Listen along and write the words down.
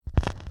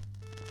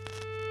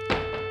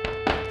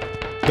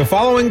The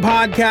following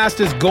podcast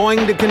is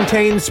going to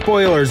contain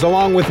spoilers,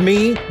 along with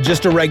me,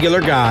 just a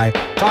regular guy,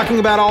 talking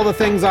about all the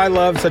things I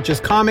love, such as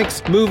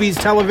comics, movies,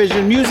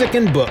 television, music,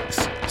 and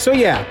books. So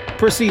yeah,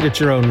 proceed at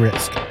your own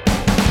risk.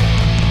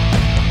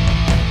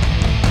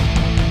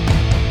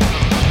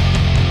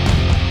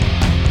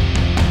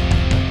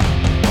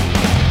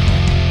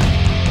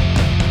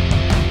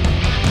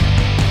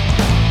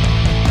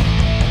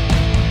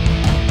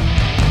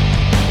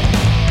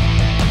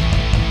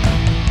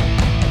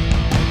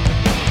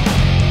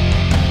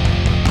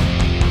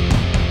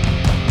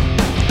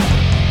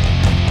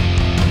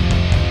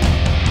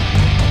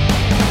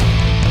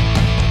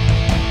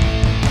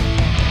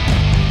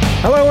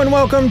 Hello and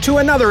welcome to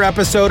another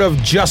episode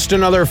of Just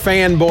Another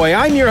Fanboy.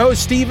 I'm your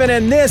host, Steven,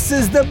 and this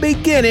is the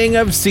beginning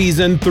of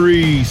Season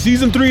 3.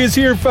 Season 3 is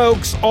here,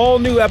 folks. All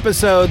new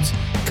episodes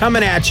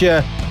coming at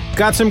you.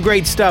 Got some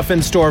great stuff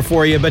in store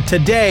for you, but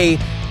today,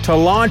 to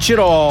launch it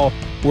all,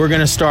 we're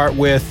going to start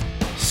with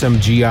some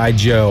G.I.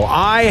 Joe.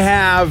 I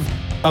have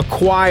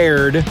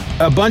acquired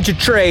a bunch of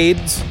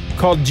trades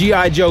called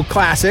G.I. Joe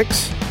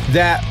Classics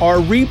that are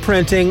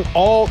reprinting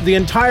the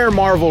entire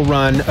Marvel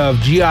run of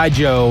G.I.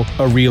 Joe,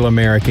 A Real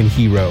American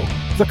Hero,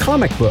 the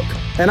comic book.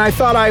 And I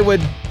thought I would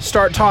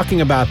start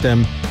talking about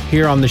them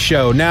here on the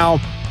show.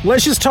 Now,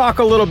 let's just talk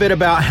a little bit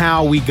about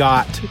how we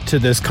got to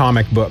this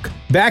comic book.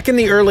 Back in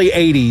the early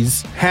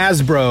 80s,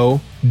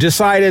 Hasbro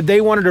decided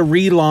they wanted to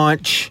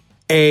relaunch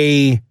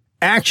a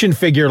action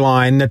figure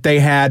line that they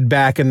had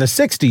back in the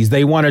 60s.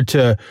 They wanted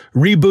to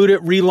reboot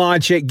it,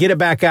 relaunch it, get it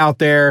back out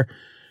there,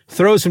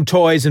 throw some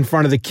toys in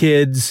front of the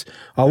kids.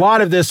 A lot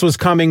of this was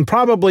coming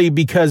probably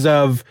because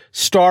of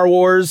Star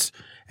Wars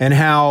and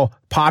how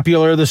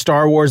popular the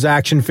Star Wars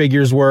action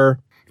figures were.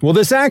 Well,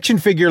 this action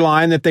figure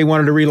line that they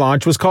wanted to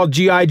relaunch was called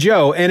G.I.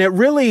 Joe. And it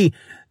really,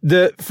 in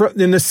the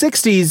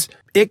 60s,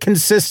 it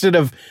consisted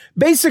of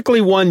basically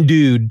one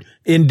dude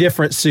in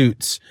different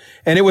suits.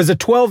 And it was a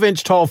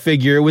 12-inch tall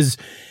figure. It was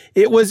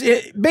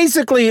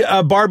basically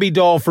a Barbie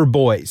doll for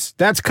boys.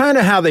 That's kind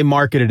of how they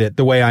marketed it,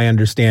 the way I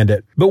understand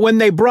it. But when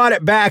they brought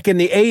it back in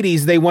the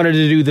 80s, they wanted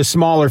to do the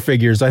smaller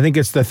figures. I think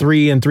it's the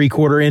 3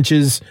 3/4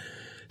 inches,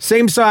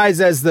 same size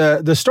as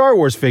the Star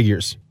Wars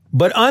figures.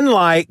 But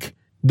unlike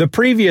the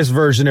previous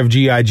version of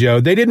G.I. Joe,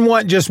 they didn't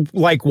want just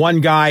like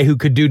one guy who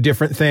could do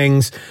different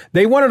things.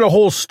 They wanted a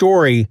whole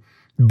story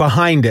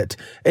behind it.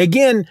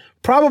 Again,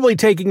 probably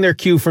taking their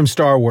cue from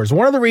Star Wars.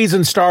 One of the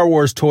reasons Star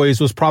Wars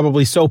toys was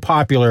probably so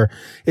popular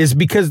is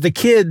because the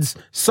kids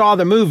saw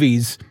the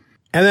movies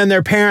and then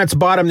their parents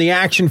bought them the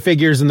action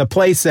figures and the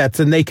play sets,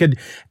 and they could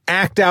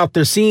act out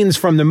their scenes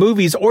from the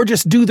movies or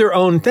just do their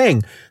own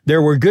thing.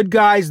 There were good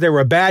guys, there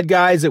were bad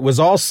guys. It was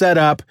all set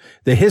up.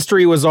 The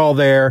history was all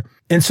there.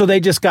 And so they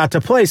just got to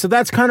play. So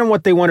that's kind of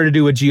what they wanted to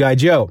do with G.I.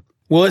 Joe.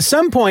 Well, at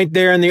some point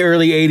there in the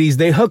early 80s,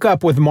 they hook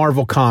up with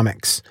Marvel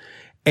Comics.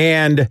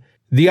 And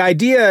the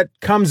idea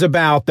comes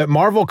about that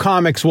Marvel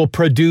Comics will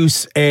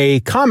produce a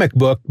comic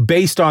book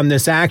based on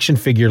this action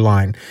figure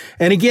line.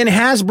 And again,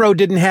 Hasbro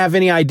didn't have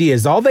any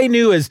ideas. All they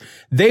knew is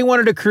they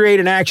wanted to create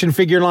an action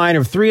figure line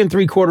of 3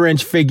 3/4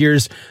 inch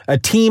figures, a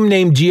team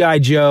named G.I.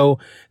 Joe.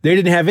 They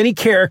didn't have any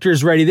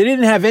characters ready. They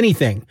didn't have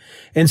anything.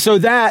 And so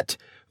that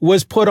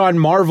was put on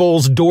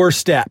Marvel's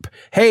doorstep.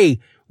 Hey,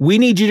 we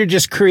need you to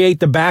just create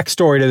the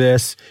backstory to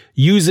this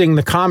using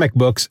the comic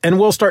books, and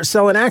we'll start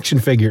selling action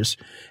figures.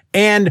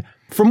 And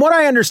from what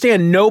I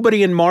understand,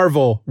 nobody in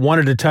Marvel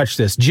wanted to touch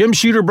this. Jim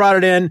Shooter brought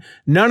it in.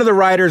 None of the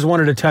writers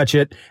wanted to touch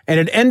it. And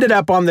it ended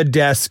up on the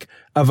desk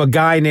of a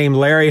guy named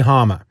Larry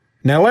Hama.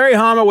 Now, Larry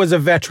Hama was a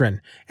veteran,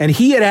 and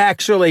he was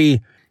a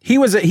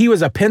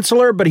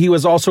penciler, but he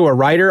was also a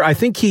writer.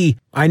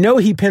 I know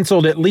he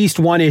penciled at least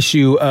one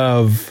issue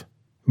of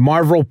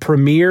Marvel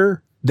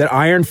Premiere that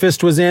Iron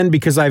Fist was in,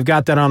 because I've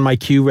got that on my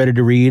queue ready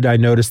to read. I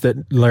noticed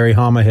that Larry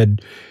Hama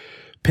had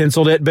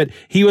penciled it, but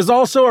he was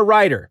also a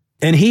writer.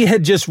 And he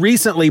had just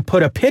recently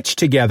put a pitch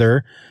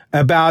together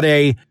about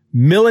a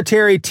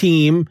military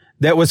team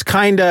that was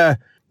kind of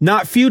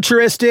not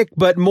futuristic,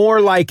 but more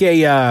like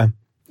a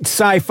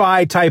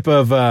sci-fi type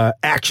of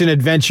action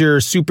adventure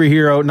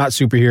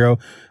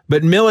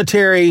but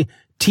military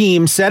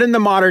team set in the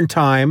modern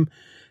time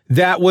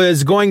that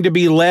was going to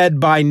be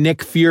led by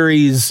Nick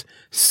Fury's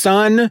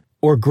son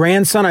or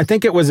grandson. I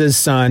think it was his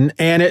son.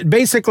 And it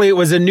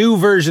was a new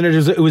version.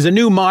 It was a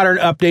new modern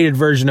updated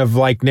version of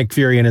like Nick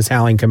Fury and his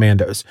Howling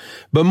Commandos.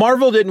 But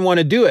Marvel didn't want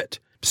to do it.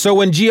 So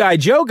when G.I.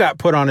 Joe got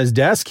put on his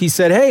desk, he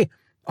said, hey,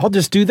 I'll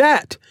just do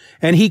that.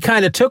 And he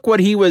kind of took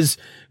what he was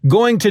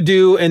going to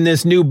do in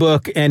this new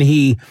book and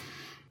he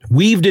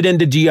weaved it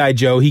into G.I.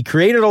 Joe. He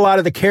created a lot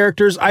of the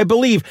characters, I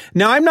believe.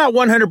 Now, I'm not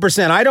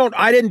 100%.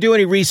 I didn't do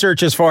any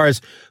research as far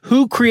as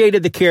who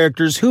created the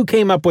characters, who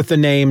came up with the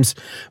names,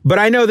 but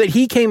I know that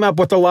he came up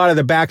with a lot of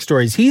the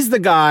backstories. He's the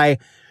guy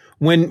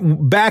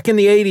when back in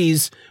the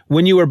 80s,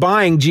 when you were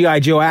buying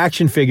G.I. Joe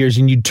action figures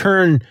and you'd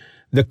turn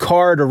the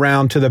card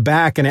around to the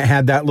back and it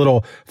had that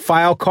little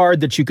file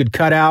card that you could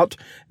cut out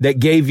that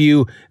gave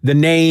you the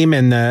name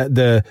and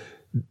the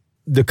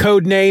the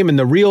code name and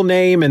the real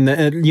name and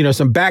the,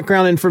 some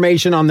background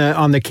information on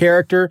the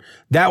character,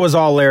 that was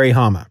all Larry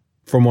Hama,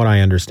 from what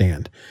I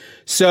understand.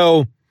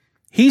 So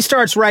he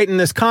starts writing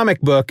this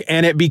comic book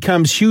and it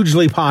becomes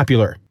hugely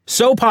popular.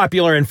 So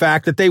popular, in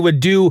fact, that they would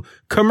do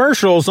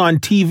commercials on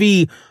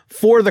TV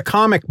for the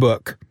comic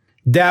book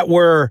that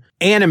were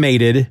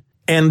animated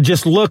and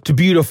just looked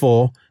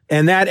beautiful.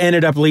 And that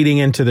ended up leading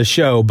into the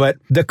show. But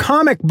the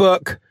comic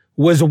book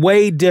was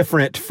way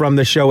different from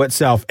the show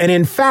itself. And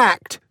in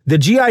fact, the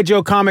G.I.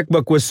 Joe comic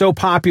book was so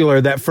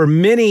popular that for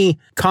many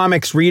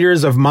comics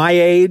readers of my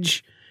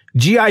age,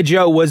 G.I.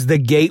 Joe was the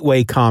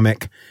gateway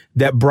comic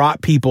that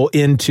brought people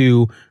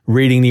into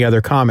reading the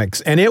other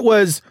comics. And it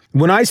was,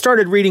 when I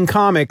started reading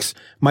comics,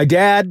 my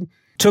dad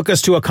took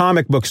us to a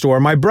comic book store.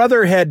 My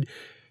brother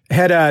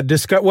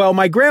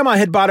my grandma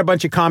had bought a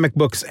bunch of comic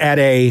books at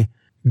a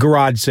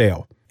garage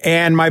sale.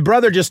 And my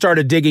brother just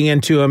started digging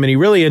into them and he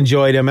really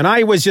enjoyed them. And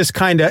I was just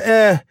kind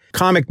of,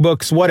 comic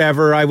books,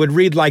 whatever. I would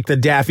read like the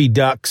Daffy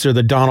Ducks or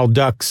the Donald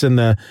Ducks and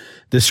the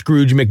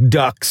Scrooge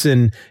McDucks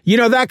and,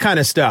 that kind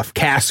of stuff.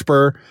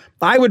 Casper.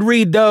 I would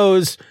read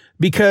those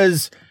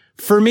because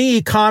for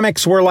me,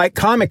 comics were like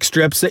comic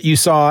strips that you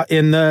saw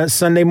in the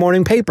Sunday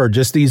morning paper,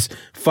 just these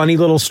funny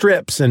little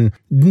strips, and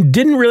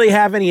didn't really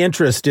have any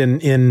interest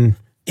in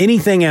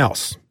anything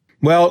else.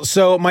 Well,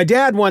 so my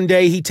dad, one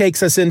day, he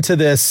takes us into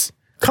this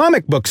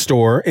comic book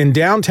store in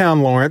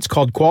downtown Lawrence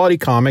called Quality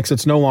Comics.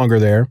 It's no longer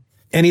there.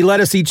 And he let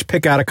us each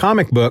pick out a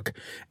comic book,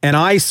 and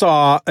I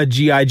saw a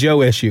G.I.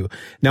 Joe issue.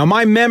 Now,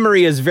 my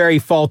memory is very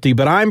faulty,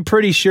 but I'm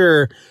pretty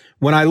sure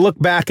when I look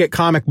back at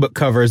comic book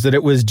covers that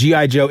it was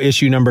G.I. Joe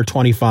issue number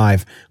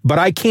 25. But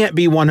I can't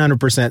be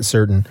 100%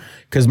 certain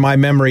because my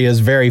memory is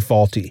very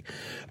faulty.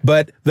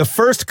 But the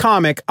first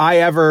comic I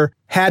ever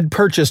had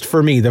purchased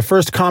for me, the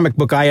first comic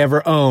book I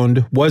ever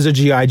owned, was a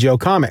G.I. Joe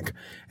comic.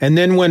 And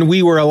then when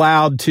we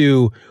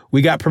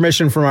got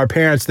permission from our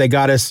parents, they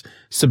got us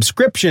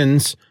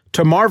subscriptions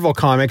to Marvel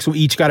Comics. We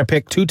each got to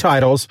pick 2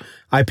 titles.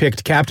 I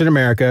picked Captain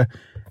America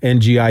and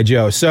G.I.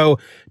 Joe. So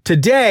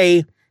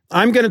today,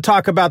 I'm going to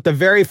talk about the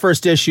very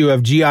first issue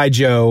of G.I.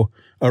 Joe,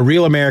 a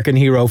Real American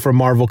Hero from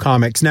Marvel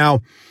Comics.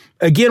 Now,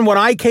 again, when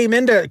I came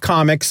into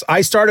comics,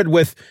 I started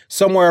with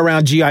somewhere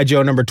around G.I.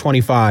 Joe number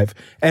 25.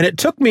 And it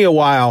took me a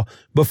while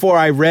before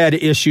I read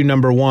issue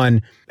number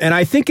 1. And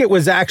I think it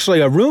was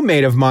actually a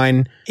roommate of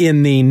mine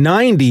in the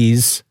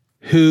 90s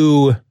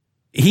who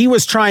he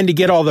was trying to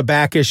get all the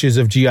back issues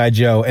of G.I.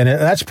 Joe. And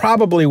that's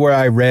probably where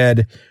I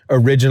read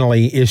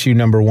originally issue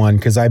number 1,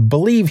 because I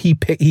believe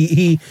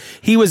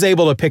he was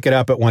able to pick it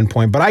up at one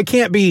point. But I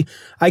can't be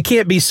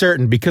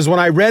certain, because when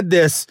I read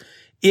this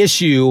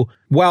issue,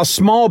 while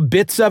small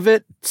bits of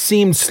it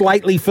seemed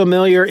slightly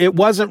familiar, it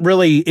wasn't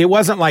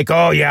like,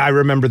 oh yeah, I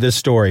remember this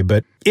story.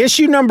 But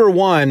issue number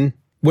 1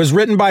 was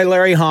written by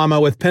Larry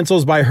Hama with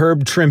pencils by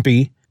Herb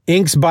Trimpe,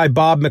 inks by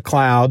Bob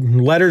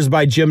McLeod, letters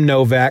by Jim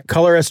Novak,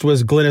 colorist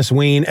was Glynis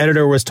Wein,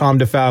 editor was Tom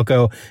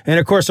DeFalco, and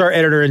of course our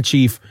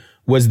editor-in-chief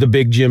was the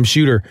big Jim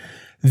Shooter.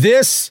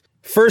 This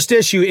first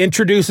issue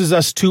introduces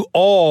us to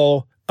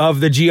all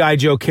of the G.I.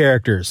 Joe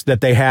characters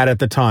that they had at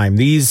the time.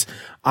 These,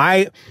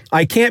 I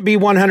can't be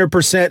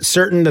 100%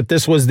 certain that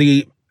this was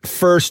the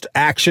first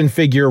action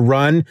figure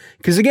run,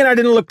 because again, I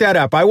didn't look that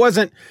up. I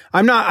wasn't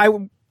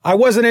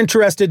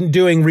interested in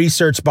doing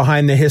research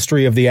behind the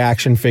history of the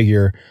action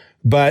figure.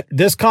 But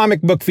this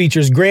comic book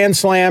features Grand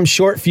Slam,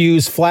 Short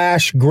Fuse,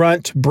 Flash,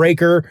 Grunt,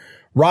 Breaker,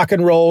 Rock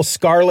and Roll,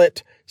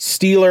 Scarlet,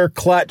 Steeler,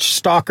 Clutch,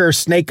 Stalker,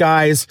 Snake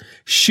Eyes,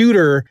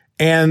 Shooter,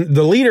 and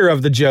the leader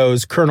of the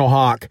Joes, Colonel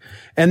Hawk.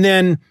 And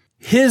then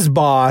his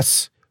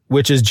boss,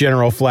 which is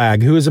General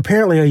Flagg, who is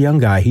apparently a young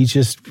guy. He's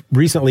just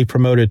recently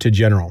promoted to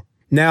general.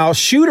 Now,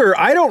 Shooter,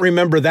 I don't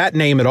remember that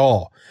name at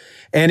all.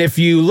 And if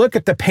you look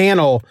at the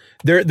panel,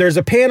 there's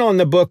a panel in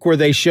the book where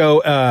they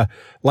show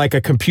like a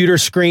computer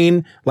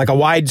screen, like a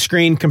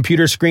widescreen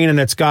computer screen, and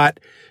it's got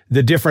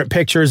the different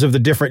pictures of the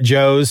different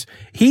Joes.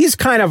 He's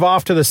kind of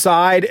off to the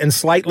side and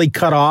slightly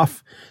cut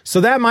off.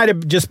 So that might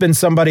have just been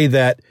somebody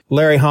that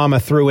Larry Hama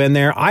threw in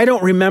there. I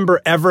don't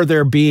remember ever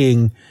there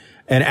being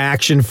an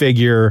action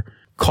figure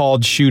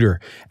called Shooter.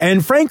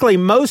 And frankly,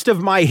 most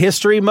of my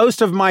history,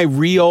 most of my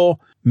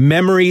real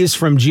memories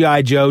from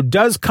G.I. Joe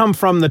does come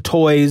from the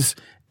toys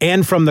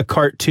and from the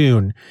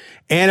cartoon.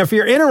 And if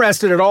you're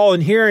interested at all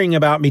in hearing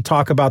about me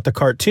talk about the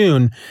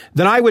cartoon,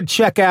 then I would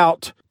check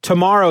out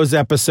tomorrow's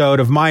episode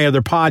of my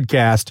other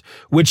podcast,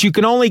 which you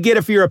can only get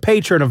if you're a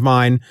patron of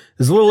mine,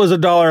 as little as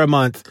 $1 a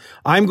month.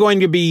 I'm going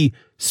to be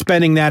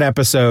spending that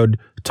episode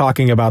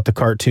talking about the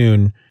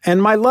cartoon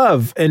and my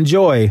love and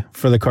joy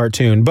for the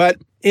cartoon. But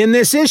in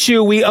this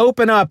issue, we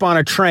open up on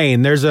a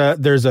train. There's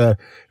a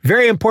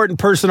very important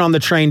person on the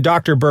train,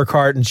 Dr.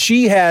 Burkhart, and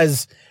she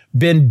has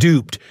been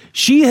duped.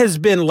 She has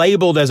been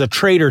labeled as a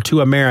traitor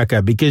to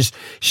America because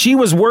she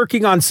was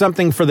working on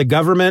something for the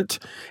government.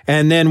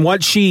 And then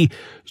once she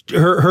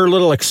her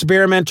little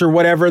experiment or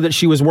whatever that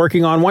she was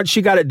working on, once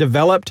she got it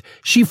developed,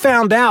 she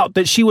found out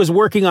that she was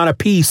working on a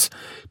piece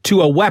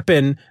to a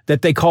weapon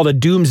that they called a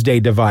doomsday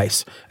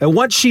device. And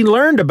once she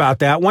learned about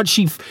that, once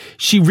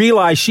she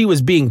realized she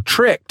was being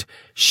tricked,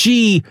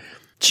 she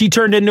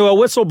turned into a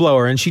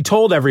whistleblower and she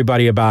told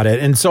everybody about it.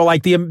 And so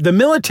like the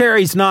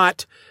military's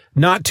not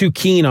too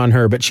keen on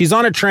her, but she's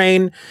on a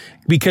train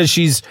because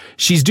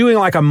she's doing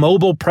like a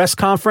mobile press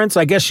conference.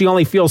 I guess she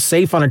only feels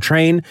safe on a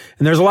train.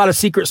 And there's a lot of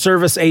Secret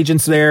Service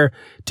agents there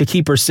to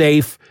keep her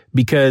safe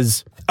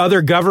because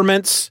other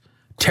governments,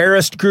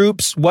 terrorist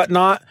groups,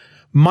 whatnot,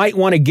 might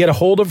want to get a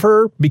hold of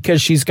her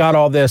because she's got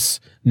all this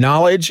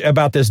knowledge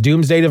about this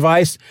doomsday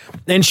device.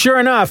 And sure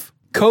enough,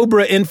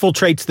 Cobra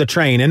infiltrates the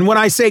train. And when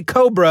I say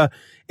Cobra,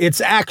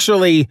 it's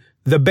actually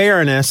the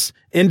Baroness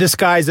in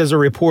disguise as a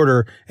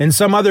reporter and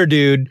some other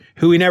dude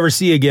who we never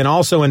see again,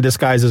 also in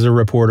disguise as a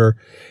reporter.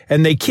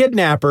 And they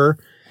kidnap her.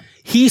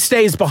 He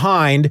stays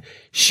behind.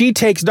 She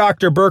takes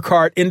Dr.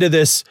 Burkhart into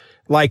this,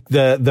 like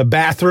the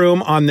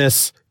bathroom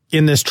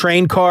in this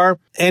train car.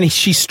 And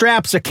she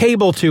straps a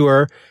cable to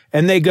her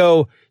and they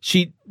go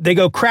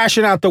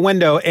crashing out the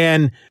window,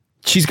 and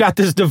she's got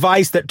this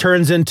device that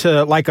turns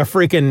into like a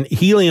freaking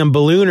helium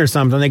balloon or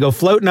something. They go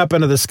floating up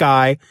into the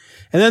sky.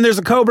 And then there's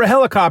a Cobra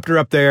helicopter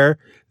up there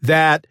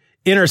that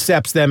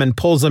intercepts them and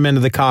pulls them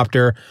into the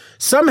copter,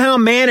 somehow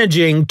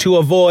managing to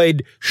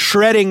avoid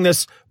shredding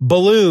this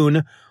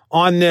balloon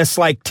on this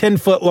like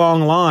 10-foot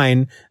long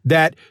line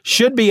that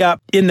should be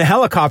up in the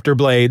helicopter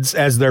blades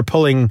as they're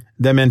pulling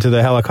them into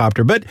the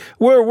helicopter. But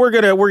we're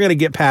going to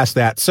get past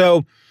that.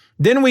 So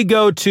then we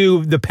go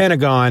to the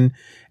Pentagon,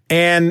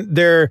 and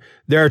there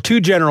are two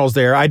generals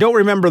there. I don't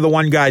remember the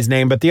one guy's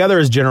name, but the other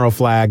is General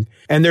Flagg.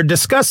 And they're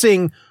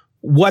discussing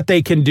what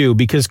they can do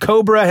because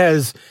Cobra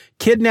has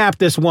kidnapped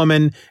this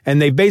woman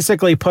and they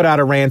basically put out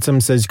a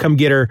ransom, says, come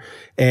get her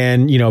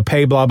and,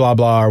 pay blah, blah,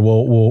 blah, or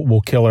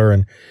we'll kill her.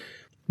 And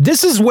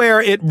this is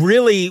where it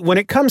really, when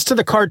it comes to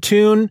the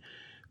cartoon,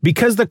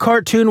 because the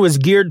cartoon was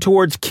geared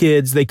towards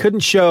kids, they couldn't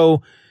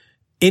show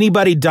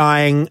anybody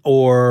dying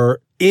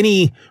or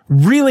any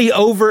really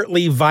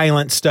overtly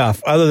violent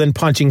stuff other than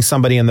punching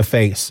somebody in the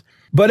face.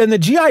 But in the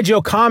G.I.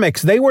 Joe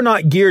comics, they were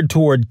not geared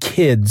toward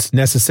kids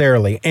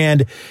necessarily.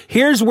 And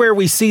here's where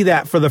we see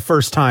that for the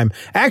first time.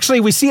 Actually,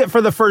 we see it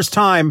for the first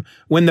time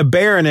when the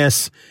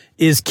Baroness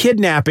is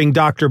kidnapping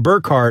Dr.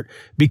 Burkhart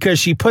because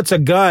she puts a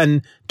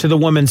gun to the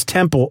woman's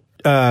temple.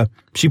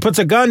 She puts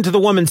a gun to the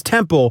woman's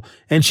temple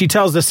and she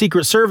tells the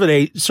Secret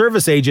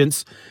Service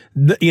agents,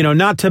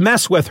 not to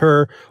mess with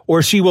her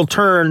or she will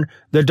turn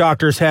the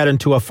doctor's head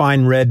into a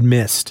fine red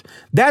mist.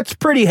 That's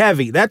pretty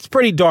heavy. That's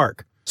pretty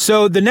dark.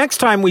 So the next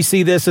time we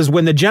see this is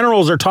when the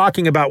generals are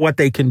talking about what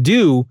they can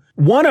do.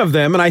 One of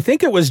them, and I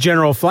think it was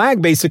General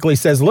Flagg, basically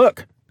says,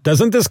 look,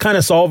 doesn't this kind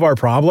of solve our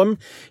problem?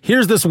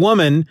 Here's this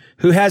woman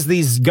who has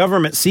these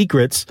government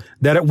secrets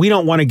that we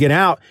don't want to get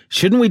out.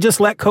 Shouldn't we just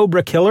let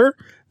Cobra kill her?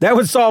 That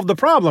would solve the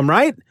problem,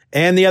 right?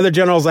 And the other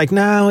general's like,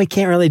 no, we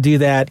can't really do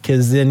that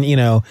because then,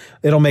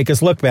 it'll make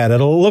us look bad.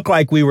 It'll look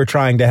like we were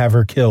trying to have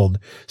her killed.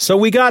 So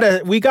we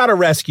gotta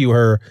rescue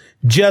her.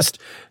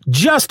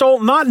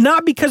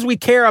 Not because we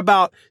care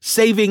about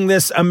saving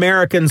this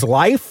American's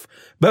life,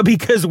 but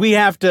because we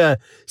have to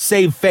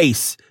save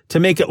face to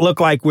make it look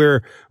like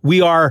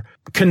we are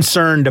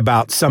concerned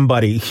about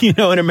somebody,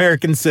 an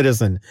American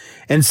citizen.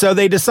 And so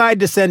they decide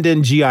to send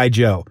in G.I.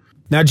 Joe.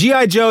 Now,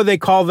 G.I. Joe, they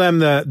call them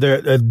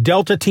the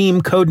Delta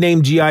Team,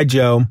 codenamed G.I.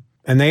 Joe,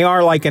 and they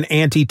are like an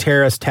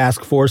anti-terrorist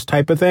task force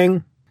type of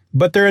thing.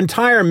 But their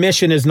entire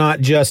mission is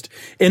not just,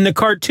 in the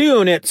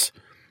cartoon, it's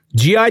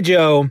G.I.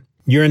 Joe,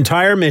 your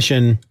entire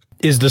mission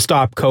is to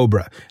stop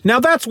Cobra.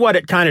 Now, that's what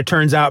it kind of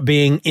turns out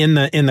being in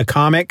the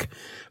comic,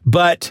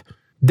 but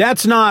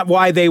that's not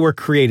why they were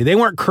created. They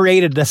weren't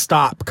created to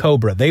stop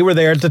Cobra. They were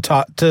there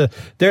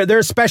they're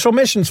a special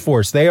missions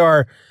force. They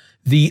are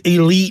the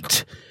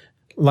elite,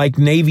 like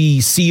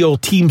Navy SEAL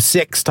Team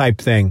 6 type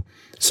thing.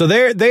 So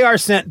they are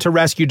sent to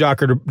rescue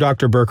Dr.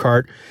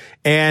 Burkhart,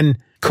 and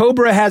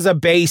Cobra has a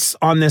base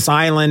on this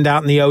island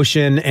out in the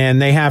ocean,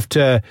 and they have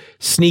to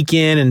sneak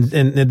in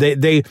and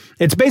they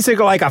it's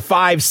basically like a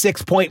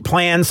 5-6 point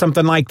plan,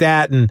 something like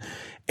that.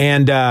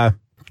 And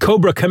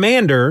Cobra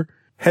Commander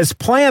has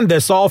planned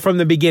this all from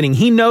the beginning.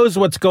 He knows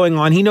what's going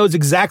on. He knows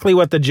exactly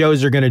what the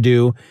Joes are going to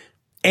do.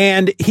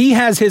 And he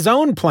has his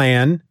own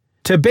plan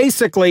to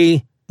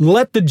basically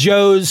let the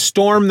Joes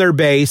storm their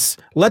base,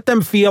 let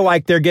them feel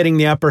like they're getting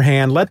the upper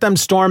hand, let them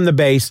storm the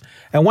base.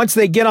 And once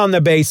they get on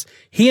the base,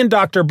 he and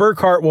Dr.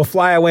 Burkhart will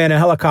fly away in a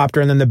helicopter,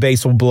 and then the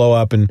base will blow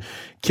up and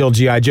kill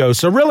G.I. Joe.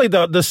 So really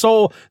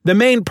the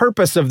main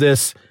purpose of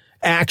this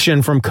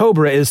action from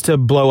Cobra is to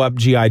blow up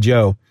G.I.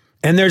 Joe.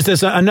 And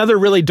there's another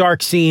really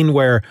dark scene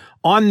where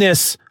on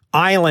this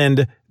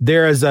island,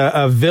 there is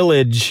a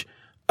village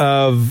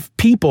of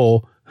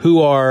people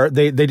who are,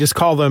 they just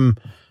call them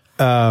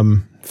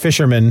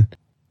fishermen.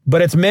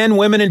 But it's men,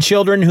 women, and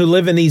children who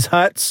live in these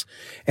huts.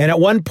 And at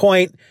one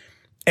point,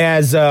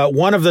 as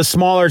one of the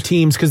smaller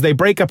teams, because they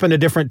break up into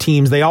different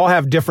teams. They all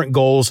have different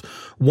goals.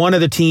 One of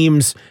the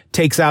teams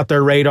takes out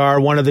their radar.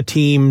 One of the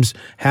teams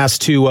has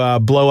to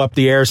blow up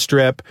the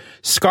airstrip.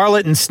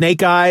 Scarlet and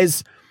Snake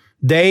Eyes,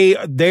 they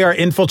are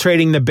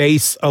infiltrating the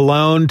base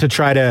alone to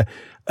try to,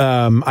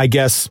 I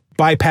guess,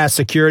 bypass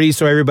security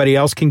so everybody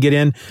else can get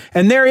in.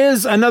 And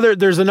there's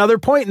another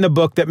point in the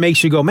book that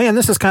makes you go, man,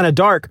 this is kind of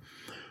dark,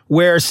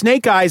 where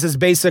Snake Eyes is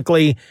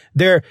basically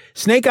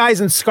Snake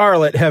Eyes and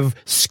Scarlet have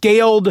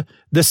scaled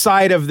the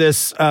side of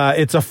this.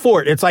 It's a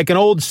fort. It's like an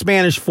old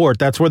Spanish fort.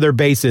 That's where their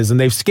base is. And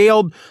they've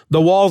scaled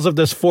the walls of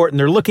this fort, and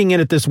they're looking in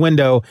at this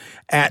window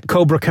at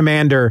Cobra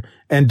Commander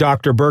and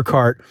Dr.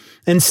 Burkhart.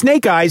 And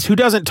Snake Eyes, who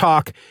doesn't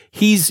talk,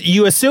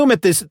 you assume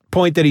at this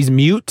point that he's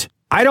mute.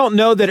 I don't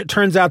know that it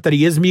turns out that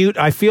he is mute.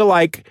 I feel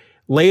like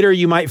later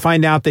you might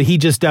find out that he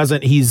just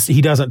doesn't,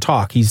 he doesn't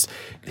talk.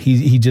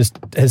 He just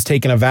has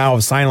taken a vow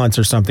of silence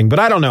or something, but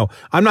I don't know.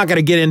 I'm not going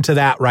to get into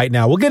that right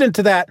now. We'll get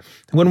into that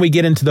when we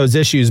get into those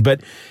issues,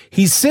 but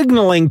he's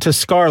signaling to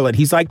Scarlet.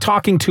 He's like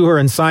talking to her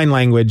in sign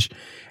language.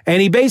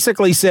 And he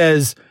basically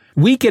says,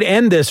 we could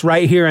end this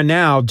right here and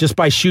now just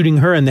by shooting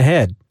her in the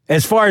head.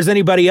 As far as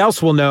anybody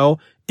else will know,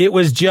 it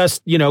was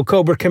just,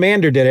 Cobra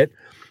Commander did it.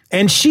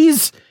 And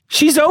she's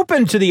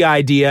open to the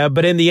idea,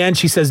 but in the end,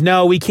 she says,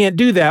 no, we can't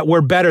do that.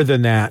 We're better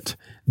than that.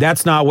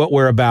 That's not what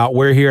we're about.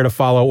 We're here to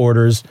follow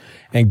orders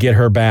and get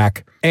her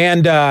back.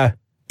 And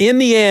in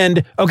the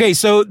end, okay,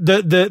 so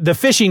the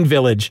fishing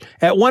village.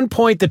 At one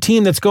point, the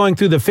team that's going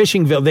through the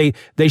fishing village,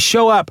 they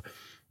show up,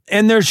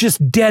 and there's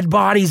just dead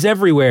bodies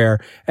everywhere.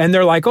 And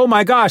they're like, oh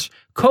my gosh,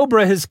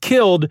 Cobra has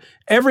killed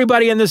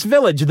everybody in this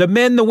village. The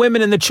men, the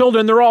women, and the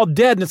children, they're all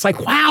dead. And it's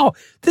like, wow,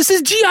 this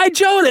is G.I.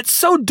 Joe, and it's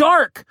so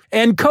dark.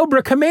 And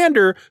Cobra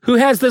Commander, who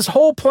has this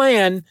whole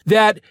plan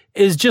that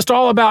is just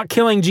all about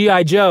killing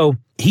G.I. Joe,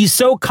 he's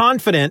so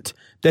confident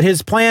that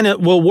his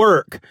plan will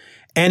work.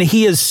 And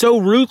he is so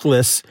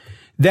ruthless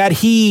that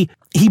he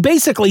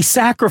basically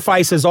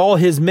sacrifices all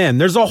his men.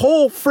 There's a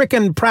whole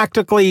freaking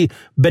practically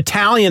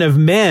battalion of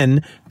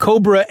men,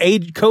 Cobra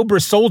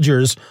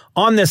soldiers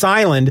on this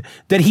island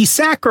that he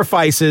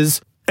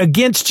sacrifices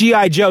against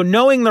G.I. Joe,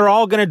 knowing they're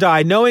all going to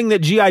die, knowing that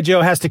G.I.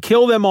 Joe has to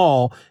kill them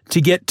all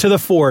to get to the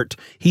fort.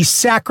 He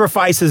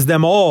sacrifices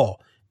them all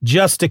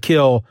just to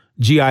kill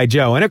G.I.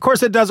 Joe. And of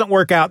course, it doesn't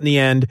work out in the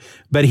end,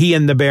 but he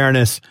and the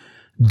Baroness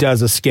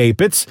does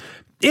escape.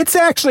 It's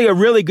actually a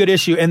really good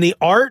issue. And the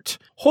art,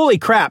 holy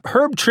crap,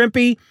 Herb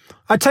Trimpe,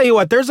 I tell you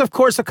what, there's of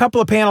course a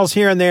couple of panels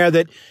here and there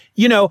that,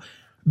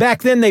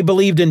 back then they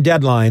believed in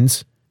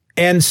deadlines.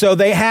 And so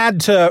they had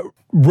to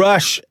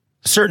rush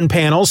certain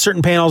panels.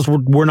 Certain panels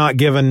were not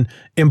given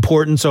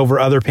importance over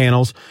other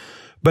panels.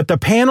 But the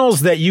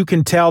panels that you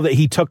can tell that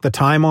he took the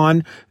time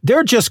on,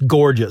 they're just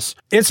gorgeous.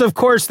 It's, of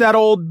course, that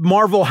old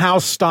Marvel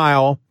House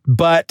style,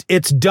 but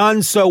it's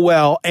done so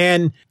well.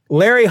 And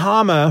Larry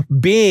Hama,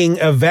 being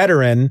a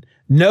veteran,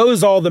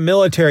 knows all the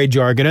military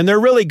jargon, and they're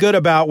really good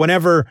about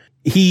whenever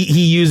he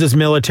uses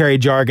military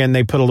jargon,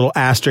 they put a little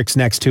asterisk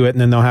next to it, and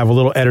then they'll have a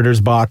little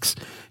editor's box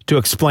to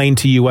explain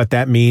to you what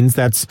that means.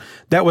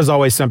 That was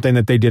always something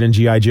that they did in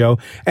G.I. Joe.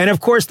 And of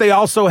course, they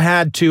also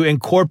had to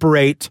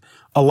incorporate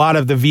a lot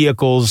of the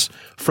vehicles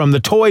from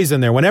the toys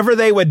in there. Whenever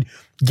they would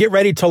get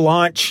ready to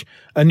launch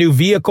a new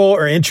vehicle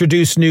or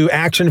introduce new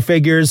action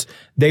figures,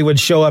 they would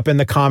show up in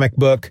the comic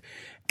book.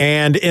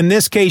 And in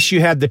this case,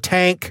 you had the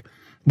tank,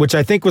 which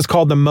I think was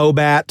called the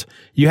Mobat.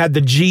 You had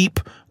the Jeep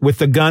with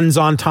the guns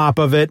on top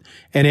of it,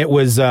 and it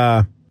was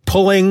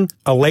pulling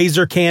a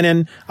laser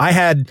cannon. I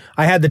had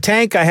the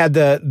tank, I had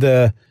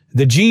the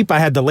Jeep, I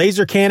had the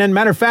laser cannon.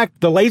 Matter of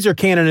fact, the laser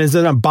cannon is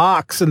in a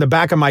box in the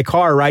back of my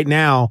car right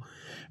now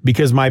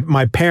because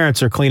my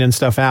parents are cleaning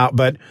stuff out.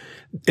 But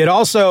it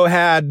also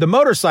had the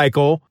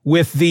motorcycle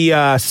with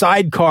the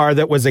sidecar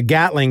that was a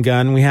Gatling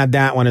gun. We had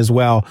that one as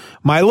well.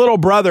 My little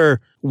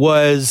brother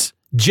was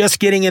just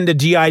getting into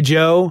G.I.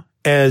 Joe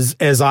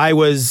as I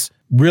was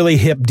really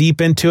hip deep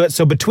into it.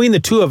 So between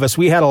the two of us,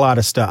 we had a lot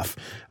of stuff.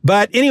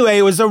 But anyway,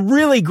 it was a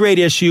really great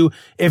issue.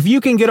 If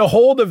you can get a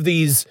hold of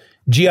these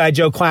G.I.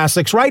 Joe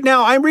classics, right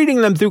now I'm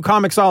reading them through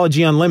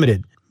Comixology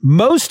Unlimited.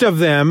 Most of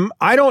them,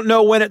 I don't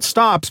know when it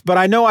stops, but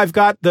I know I've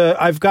got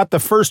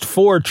the first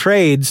 4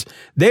 trades.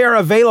 They are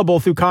available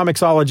through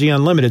Comixology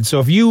Unlimited.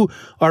 So if you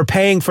are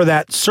paying for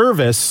that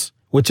service,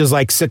 which is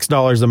like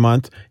 $6 a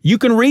month, you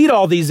can read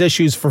all these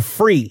issues for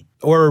free,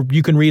 or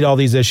you can read all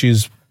these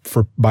issues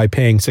by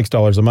paying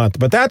 $6 a month.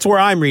 But that's where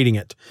I'm reading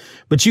it.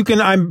 But you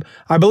can,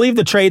 I believe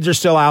the trades are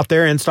still out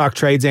there, in stock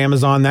trades,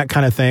 Amazon, that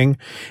kind of thing.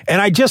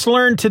 And I just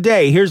learned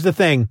today, here's the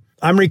thing.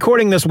 I'm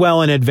recording this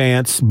well in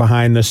advance,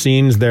 behind the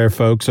scenes there,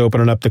 folks,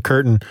 opening up the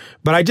curtain.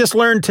 But I just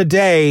learned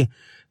today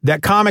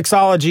that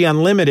Comixology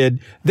Unlimited,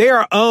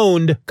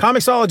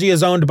 Comixology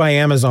is owned by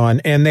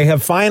Amazon, and they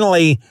have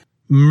finally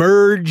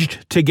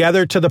merged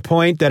together to the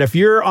point that if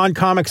you're on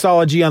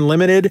Comixology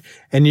Unlimited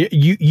and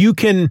you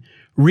can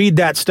read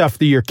that stuff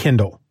through your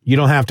Kindle. You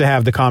don't have to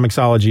have the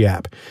Comixology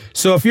app.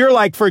 So if you're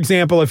like, for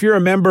example, if you're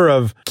a member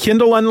of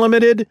Kindle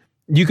Unlimited,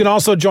 You can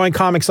also join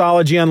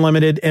Comixology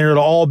Unlimited, and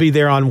it'll all be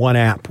there on one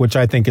app, which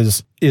I think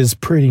is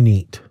pretty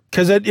neat.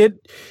 Because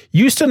it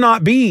used to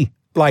not be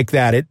like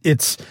that.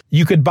 It's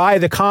you could buy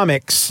the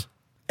comics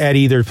at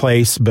either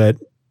place, but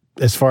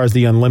as far as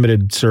the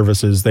unlimited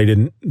services, they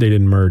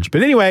didn't merge.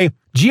 But anyway,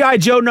 G.I.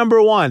 Joe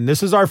 #1.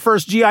 This is our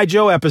first G.I.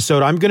 Joe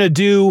episode. I'm going to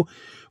do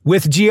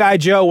with G.I.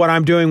 Joe what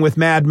I'm doing with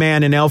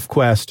Madman and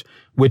ElfQuest,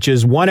 which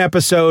is one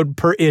episode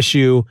per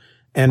issue,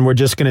 and we're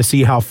just going to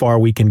see how far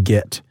we can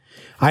get.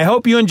 I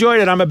hope you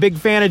enjoyed it. I'm a big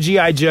fan of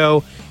G.I.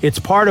 Joe. It's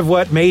part of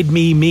what made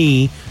me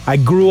me. I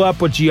grew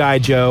up with G.I.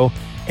 Joe.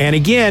 And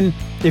again,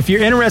 if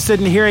you're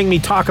interested in hearing me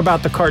talk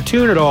about the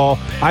cartoon at all,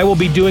 I will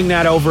be doing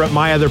that over at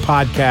my other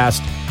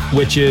podcast,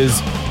 which is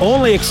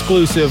only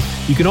exclusive.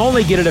 You can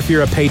only get it if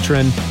you're a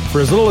patron for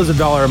as little as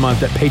 $1 a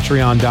month at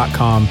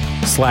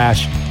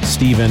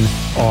patreon.com/Stephen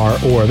R.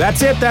 Orr.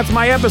 That's it. That's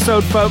my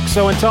episode, folks.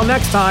 So until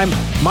next time,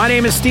 my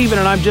name is Stephen,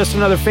 and I'm just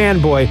another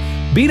fanboy.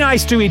 Be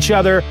nice to each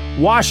other.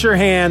 Wash your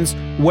hands.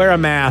 Wear a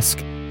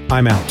mask.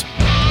 I'm out.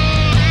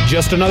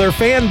 Just Another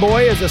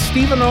Fanboy is a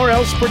Stephen or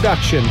Else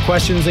production.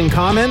 Questions and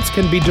comments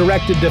can be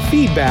directed to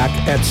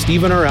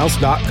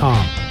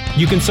feedback@stephenorelse.com.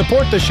 You can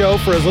support the show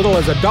for as little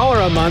as $1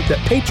 a month at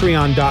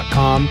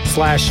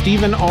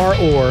patreon.com/Stephen R.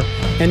 Orr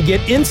and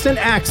get instant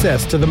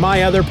access to the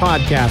My Other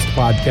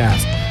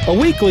Podcast, a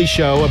weekly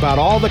show about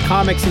all the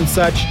comics and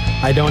such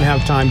I don't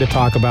have time to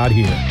talk about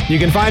here. You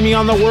can find me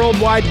on the World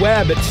Wide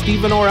Web at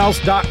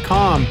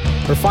stephenorelse.com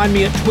or find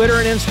me at Twitter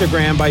and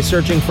Instagram by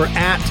searching for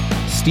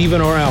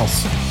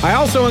 @StephenOrElse. I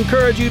also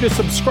encourage you to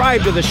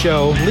subscribe to the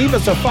show, leave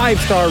us a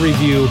 5-star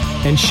review,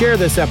 and share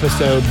this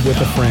episode with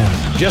a friend.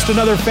 Just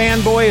Another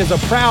Fanboy is a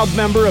proud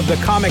member of the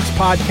Comics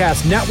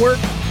Podcast Network.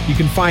 You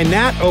can find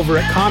that over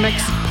at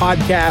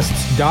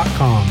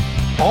comicspodcasts.com.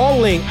 All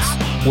links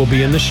will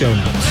be in the show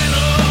notes.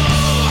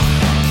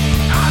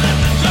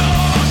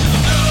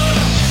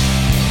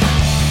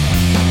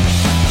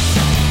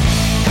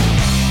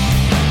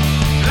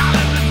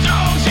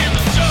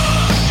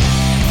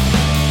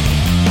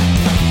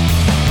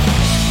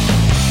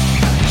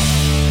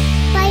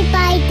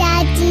 Bye-bye,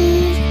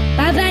 Daddy.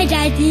 Bye-bye,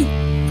 Daddy.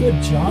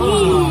 Good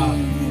job.